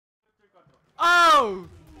Oh!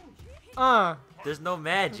 There's no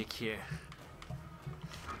magic here.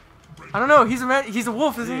 I don't know. He's a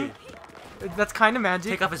wolf, isn't he? That's kind of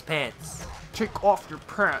magic. Take off his pants. Take off your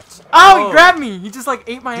pants. Oh, he grabbed me. He just like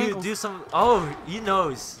ate my ankles. Do some. Oh, he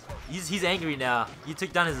knows. He's angry now. You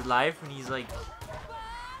took down his life, and he's like.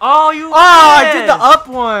 Oh, you. Oh, I did the up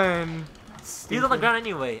one. Stupid. He's on the ground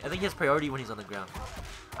anyway. I think he has priority when he's on the ground.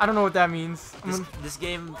 I don't know what that means. This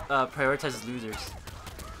game prioritizes losers.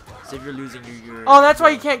 So if you're losing, you're. Oh, that's why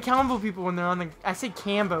you can't combo people when they're on the. I say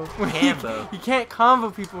combo. Cambo. You can't combo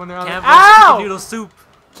people when they're on the. Ow! Noodle soup.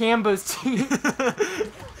 Cambo's team.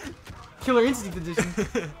 Killer Instinct edition.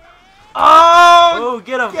 Oh,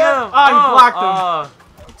 get him! Oh, you blocked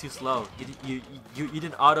him. You're too slow. You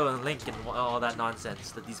didn't auto and link and all that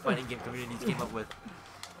nonsense that these fighting game communities came up with.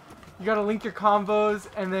 You gotta link your combos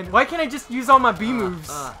and then. Why can't I just use all my B moves?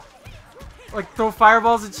 Like throw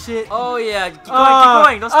fireballs and shit. Oh yeah, keep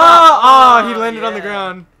going, don't stop. Oh, he landed on the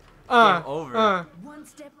ground. Game over. One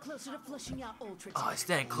step closer to flushing out Ultra Oh, Tech.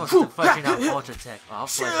 stand closer to flushing out Ultra Tech. Oh, I'll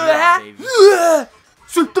flush it out, baby.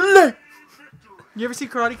 Shoot the leg. You ever see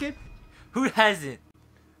Karate Kid? Who hasn't?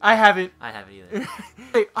 I haven't. I haven't either.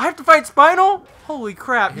 Hey, I have to fight Spinal? Holy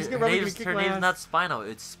crap. He's Her name's not Spinal,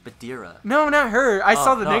 it's Badira. No, not her. I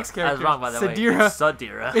saw the next character. I was wrong by the way. Sadira. It's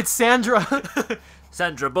Sadira. It's Sandra.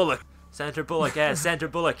 Sandra Bullock. Sandra Bullock as Sandra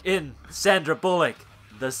Bullock in Sandra Bullock.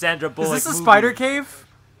 The Sandra Bullock Is this a movie. spider cave?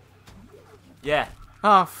 Yeah.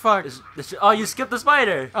 Oh, fuck. Oh, you skipped the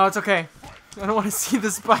spider. Oh, it's okay. I don't want to see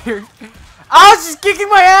the spider. Oh, she's kicking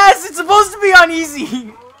my ass! It's supposed to be on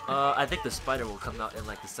easy! I think the spider will come out in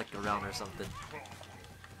like the second round or something.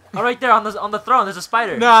 Oh, right there on the throne, there's a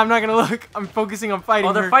spider. No, I'm not gonna look. I'm focusing on fighting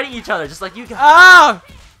Oh, they're her. fighting each other, just like you guys. Ah!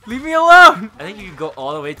 Leave me alone! I think you can go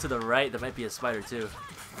all the way to the right. There might be a spider too.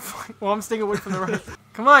 Well, I'm staying away from the right.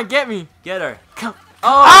 Come on, get me. Get her. Come.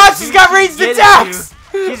 Oh, Ah, she's got ranged attacks!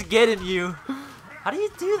 She's getting you. How do you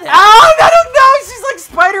do that? Oh, I don't know! She's like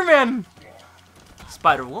Spider-Man!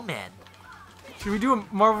 Spider-Woman. Should we do a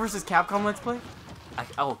Marvel vs. Capcom Let's Play?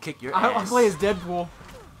 I will kick your ass. I'll play as Deadpool.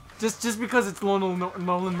 Just because it's Nolan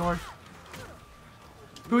North.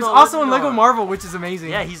 Who's also in Lego Marvel, which is amazing.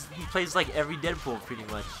 Yeah, he plays like every Deadpool pretty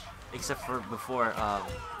much. Except for before,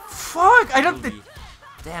 Fuck! I don't think.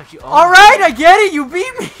 Damn, she. Alright, I get it! You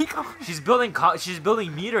beat me! She's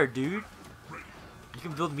building meter, dude. You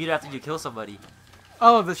can build meter after you kill somebody.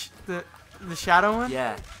 Oh, the shadow one?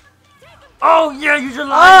 Yeah. Oh yeah, use your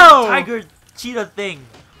lion tiger cheetah thing.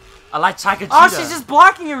 I like tiger cheetah. Oh, she's just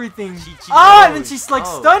blocking everything. She and then she's like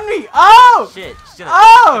stunned me. Oh! Shit, she's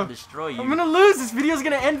gonna destroy you. I'm gonna lose. This video's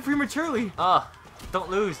gonna end prematurely. Oh, don't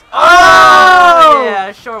lose. Oh!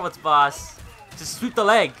 Yeah, sure, what's boss? Just sweep the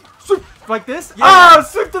leg. Sweep like this? Yeah. Oh,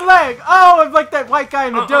 sweep the leg. Oh, I'm like that white guy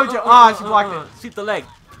in the dojo. Ah, she blocked it. Sweep the leg.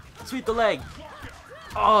 Sweep the leg.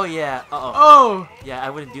 Oh yeah. Oh. Yeah, I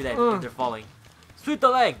wouldn't do that if they're falling. Sweep the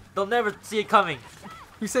leg. They'll never see it coming.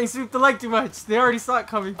 You're saying sweep the leg too much. They already saw it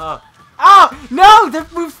coming. Oh. Oh no!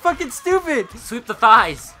 That move's fucking stupid. Sweep the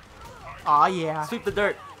thighs. Oh yeah. Sweep the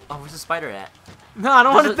dirt. Oh, where's the spider at? No, I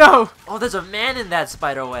don't want to know. Oh, there's a man in that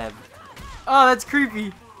spider web. Oh, that's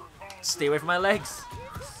creepy. Stay away from my legs.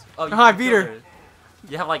 Oh, I beat her.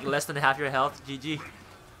 You have like less than half your health. GG.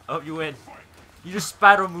 I hope you win. You just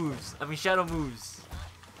shadow moves.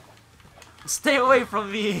 Stay away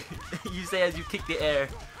from me. You say as you kick the air.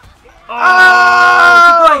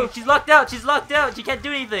 Oh! Keep going. She's locked out. She can't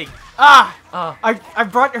do anything. Ah! Oh. I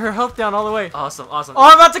brought her health down all the way. Awesome. Oh,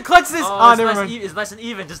 I'm about to clutch this. Oh, never mind. It's nice and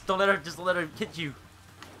even. Just don't let her hit you.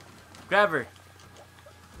 Grab her.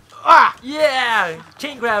 Ah! Yeah!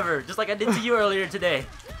 Chain grab her, just like I did to you earlier today.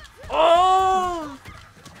 Oh!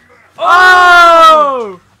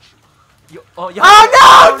 Oh! Oh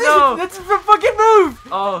no! That's a fucking move!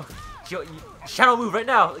 Oh, shadow move right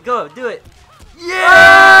now. Go, do it.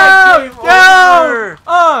 Yeah! Game over!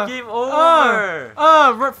 Game over!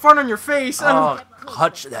 Right front on your face. Oh,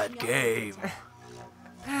 clutch that game.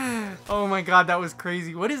 Oh my god, that was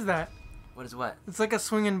crazy. What is that? What is what? It's like a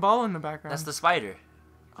swinging ball in the background. That's the spider.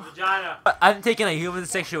 Vagina. I'm taking a human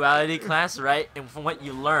sexuality class, right? And from what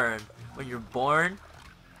you learn when you're born,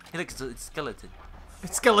 hey, look, it's skeleton.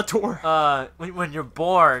 It's Skeletor. When you're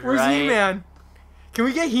born, Where's right? He-Man? Can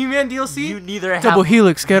we get He-Man DLC? You neither have Double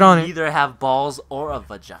Helix, get on it. Neither have balls or a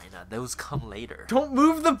vagina. Those come later. Don't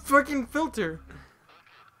move the freaking filter.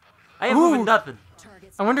 I ain't moving nothing.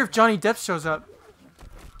 I wonder if Johnny Depp shows up.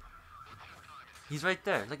 He's right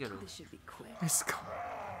there. Look at him. This should be quick. Let's go.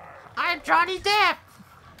 I'm Johnny Depp.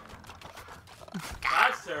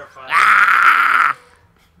 That's terrifying.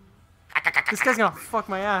 This guy's gonna fuck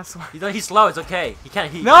my ass. He's slow. It's okay. He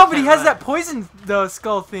can't. No, but he has that poison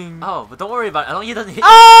skull thing. Oh, but don't worry about it. I don't. He doesn't hit.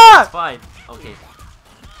 Ah! It's fine. Okay.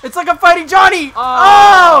 It's like I'm fighting Johnny.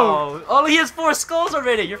 Oh! Oh, he has 4 skulls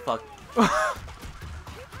already. You're fucked.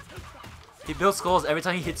 He builds skulls every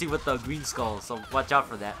time he hits you with the green skull, so watch out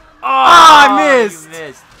for that. Oh, I missed. You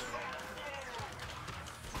missed.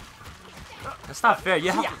 That's not fair.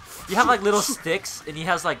 You have like little sticks, and he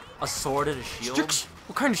has like a sword and a shield. Sticks?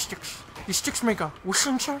 What kind of sticks? Your sticks make a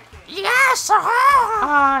whooshing sound? Yes,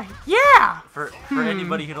 Yeah. For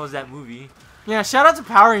anybody who knows that movie. Yeah, shout out to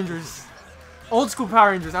Power Rangers. Old school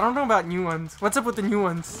Power Rangers. I don't know about new ones. What's up with the new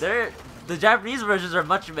ones? The Japanese versions are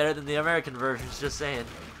much better than the American versions. Just saying.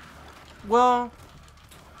 Well,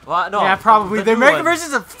 No. yeah, probably. The new American ones.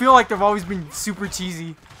 versions feel like they've always been super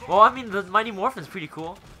cheesy. Well, I mean, the Mighty Morphin's pretty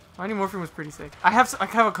cool. Mighty Morphin was pretty sick. I have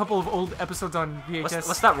a couple of old episodes on VHS.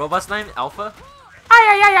 What's that robot's name? Alpha?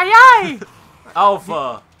 Ay!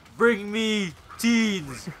 Alpha, bring me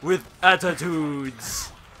teens with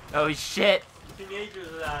attitudes. Oh shit. Teenagers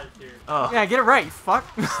with attitude. Oh, Yeah, get it right, you fuck.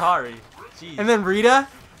 sorry. Jeez. And then Rita,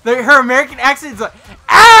 her American accent is like,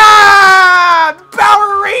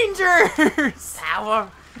 Power Rangers! Power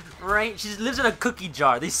Rain. She lives in a cookie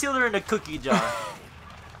jar. They sealed her in a cookie jar.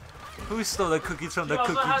 Who stole the cookies from She the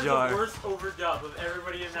also cookie has jar? the worst overdub of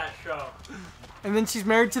everybody in that show. And then she's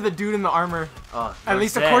married to the dude in the armor. Oh, At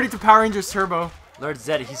least according to Power Rangers Turbo. Lord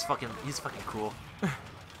Zed. He's fucking cool.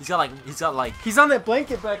 He's got like He's on that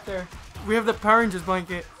blanket back there. We have the Power Rangers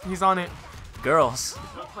blanket. He's on it. girls.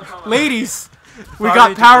 Ladies, we Power got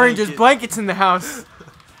Ranger Power Rangers blanket. blankets in the house.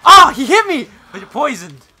 Oh, he hit me! But you're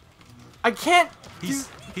poisoned. I can't. He's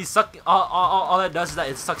sucking. All that does is that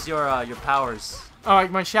it sucks your powers. Oh,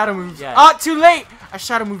 like my shadow moves. Yeah. Oh, too late! I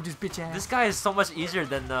shadow moved his bitch ass. This guy is so much easier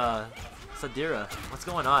than Sadira. What's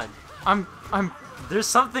going on? I'm. There's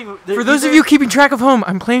something. For those of you keeping track of home,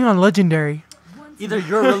 I'm playing on Legendary. Either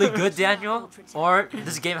you're really good, Daniel, or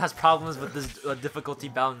this game has problems with this difficulty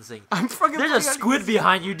balancing. I'm fucking. There's a squid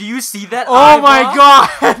behind you. Do you see that? Oh my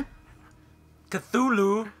god!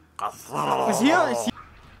 Cthulhu. Is he?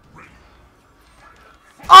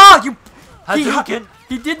 Oh, you! Hadouken.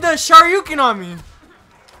 He did the Shoryuken on me,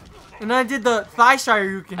 and I did the thigh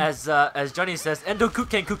Shoryuken. As Johnny says, Endo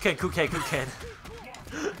Kuken Kuken Kuken Kuken.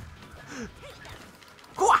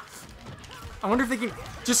 I wonder if they can.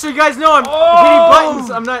 Just so you guys know, I'm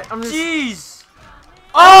hitting buttons. I'm just. Jeez.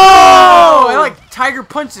 Oh! I like Tiger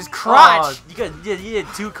Punch his crotch. Oh, you did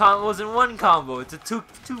 2 combos in 1 combo. It's a two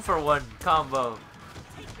for 1 combo.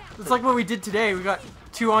 It's like what we did today. We got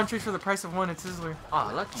 2 entrees for the price of 1 at Sizzler.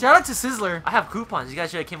 Oh, lucky. Shout out to Sizzler. I have coupons. You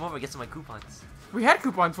guys should have came over and get some of my coupons. We had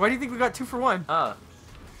coupons. Why do you think we got 2 for 1? Oh.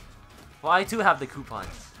 Well, I too have the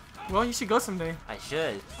coupons. Well, you should go someday. I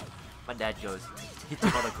should. My dad goes. He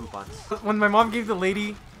took all the coupons. When my mom gave the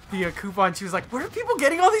lady the coupon, she was like, "Where are people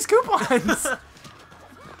getting all these coupons?"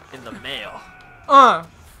 In the mail.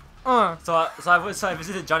 So So I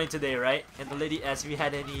visited Johnny today, right? And the lady asked if we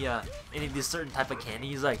had any of this certain type of candy.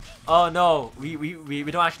 He's like, "Oh no, we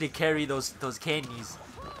don't actually carry those candies."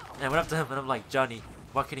 And I went up to him and I'm like, "Johnny,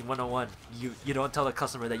 marketing 101. You don't tell the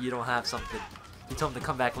customer that you don't have something. You tell them to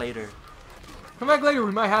come back later." come back later.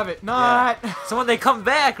 We might have it. Not. Yeah. So when they come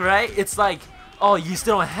back, right? It's like, "Oh, you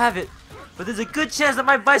still don't have it, but there's a good chance I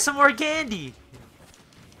might buy some more candy."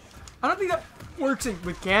 I don't think that works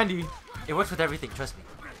with candy. It works with everything. Trust me.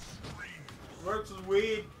 Works with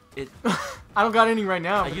weed. I don't got any right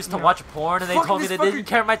now. I but, used you to know. watch porn, and they Fuck told me this they didn't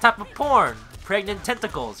carry my type of porn. Pregnant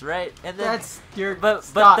tentacles, right? And then, That's your. but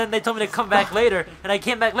stop. then they told me to come back later, and I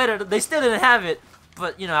came back later. They still didn't have it,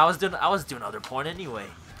 but you know I was doing other porn anyway.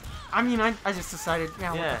 I mean, I just decided.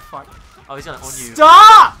 Yeah. Yeah. What the fuck? Oh, he's gonna own you.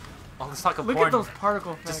 Stop! Oh, let's talk of Look porn. at those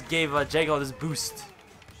particle effects. Just gave Jago this boost.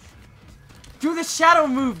 Do the shadow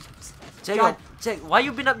move. Jago, why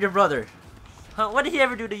you beating up your brother? Huh? What did he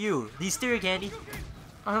ever do to you? Did he steal your candy?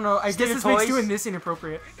 I don't know. I Steal guess your this makes toys? doing this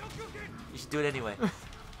inappropriate. You should do it anyway. A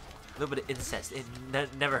little bit of incest. It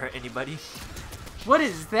never hurt anybody. What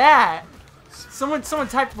is that? Someone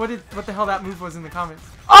typed what the hell that move was in the comments.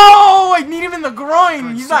 Oh, I need him in the groin.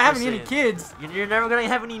 Going He's not Super having any Saiyan. kids. You're never gonna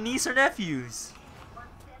have any niece or nephews.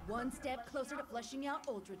 One step closer to flushing out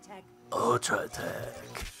Ultra Tech. Ultra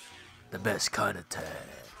Tech. The best kind of tech.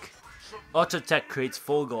 Ultra Tech creates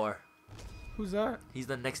Fulgor. Who's that? He's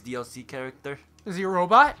the next DLC character. Is he a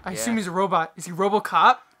robot? I assume Yeah. he's a robot. Is he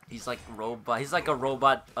RoboCop? He's like robot. He's like a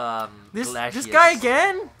robot. This Glacius. guy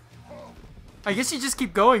again? I guess you just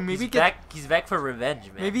keep going. Maybe He's back for revenge,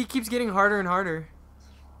 man. maybe he keeps getting harder and harder.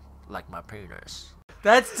 Like my penis.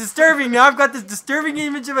 That's disturbing. Now I've got this disturbing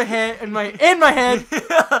image of a head in my head.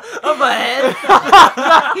 Of my head.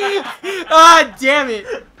 Ah, damn it.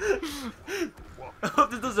 I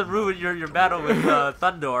hope this doesn't ruin your battle with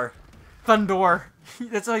Thundor. Thundor.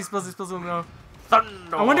 That's how he's supposed to know.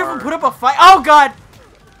 Thundor. I wonder if we put up a fight. Oh god.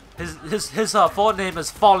 His full name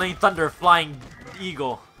is Falling Thunder Flying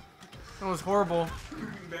Eagle. That was horrible.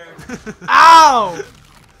 Ow!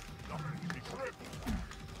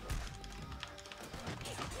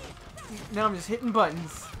 Now I'm just hitting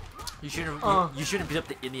buttons. You shouldn't. You shouldn't beat up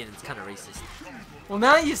the Indian. It's kind of racist. Well,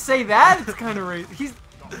 now that you say that, it's kind of racist.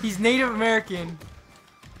 He's Native American.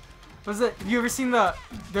 Was it? Have you ever seen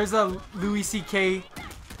there's a Louis C.K.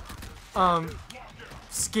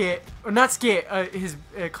 skit, or not skit, his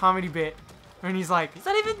comedy bit, and he's like, He's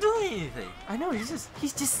not even doing anything. I know, he's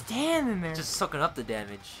just standing there. Just soaking up the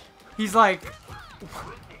damage. He's like,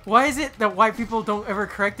 why is it that white people don't ever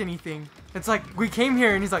correct anything? It's like, we came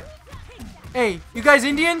here, and he's like, hey, you guys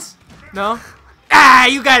Indians? No? Ah,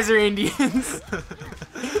 you guys are Indians.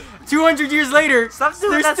 200 years later, Stop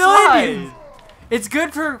doing they're that still slide. Indians. It's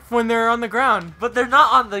good for when they're on the ground. But they're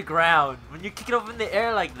not on the ground. When you kick it up in the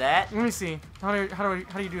air like that. Let me see. How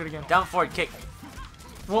do you do it again? Down forward kick.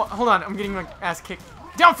 Well, hold on. I'm getting my ass kicked.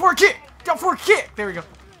 Down forward kick. Down forward kick. There we go.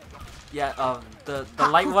 Yeah. The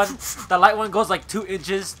light one goes like 2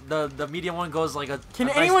 inches. The medium one goes like a. Can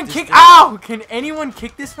a anyone nice kick? distance. Ow! Can anyone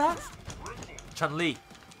kick this fast? Chun-Li.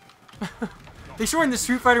 They showed in the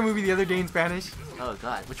Street Fighter movie the other day in Spanish. Oh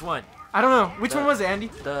god, which one? I don't know. Which one was it, Andy?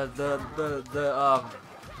 The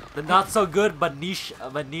not so good but niche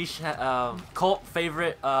cult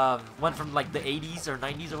favorite one from like the 80s or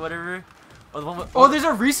 90s or whatever. Or the one with, Oh, there's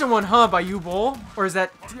a recent one, huh? By Yu Bol, or is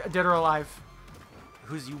that Dead or Alive?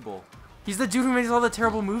 Who's Yu-Bol? He's the dude who makes all the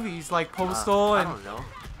terrible movies like Postal I and. don't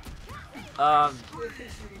know.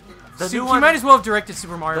 The new He one. might as well have directed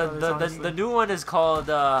Super Mario Brothers, The honestly. new one is called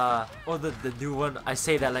the new one, I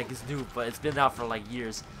say that like it's new, but it's been out for like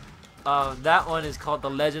years. That one is called The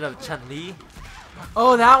Legend of Chun-Li.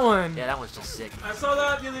 Oh, that one. Yeah, that one's just sick. I saw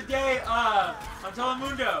that the other day on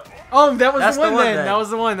Telemundo. Oh, that was That's the one then. then. That was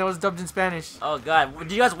the one that was dubbed in Spanish. Oh god,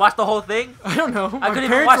 did you guys watch the whole thing? I don't know. I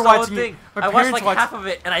couldn't even watch the whole thing. I watched like half of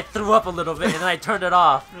it and I threw up a little bit and then I turned it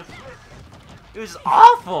off. It was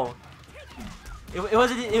awful. It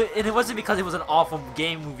wasn't because it was an awful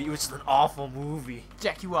game movie. It was just an awful movie.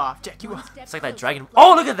 Jack you off. Jack you off. It's like that dragon.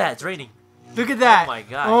 Oh, look at that! It's raining. Look at that. Oh my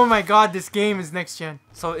god. Oh my god, this game is next gen.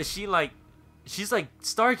 So is she like? She's like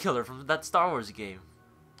Star Killer from that Star Wars game.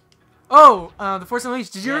 Oh, The Force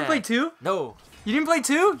Unleashed. Did you ever Yeah. play 2? No, You didn't play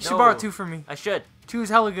 2? You should No. borrow 2 from me. I should. 2 is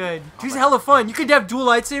hella good. 2 is hella fun. You could have dual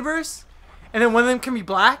lightsabers, and then one of them can be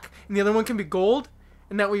black, and the other one can be gold,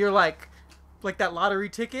 and that way you're like that lottery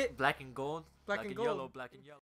ticket. Black and gold. Black and gold. Yellow. Black and yellow.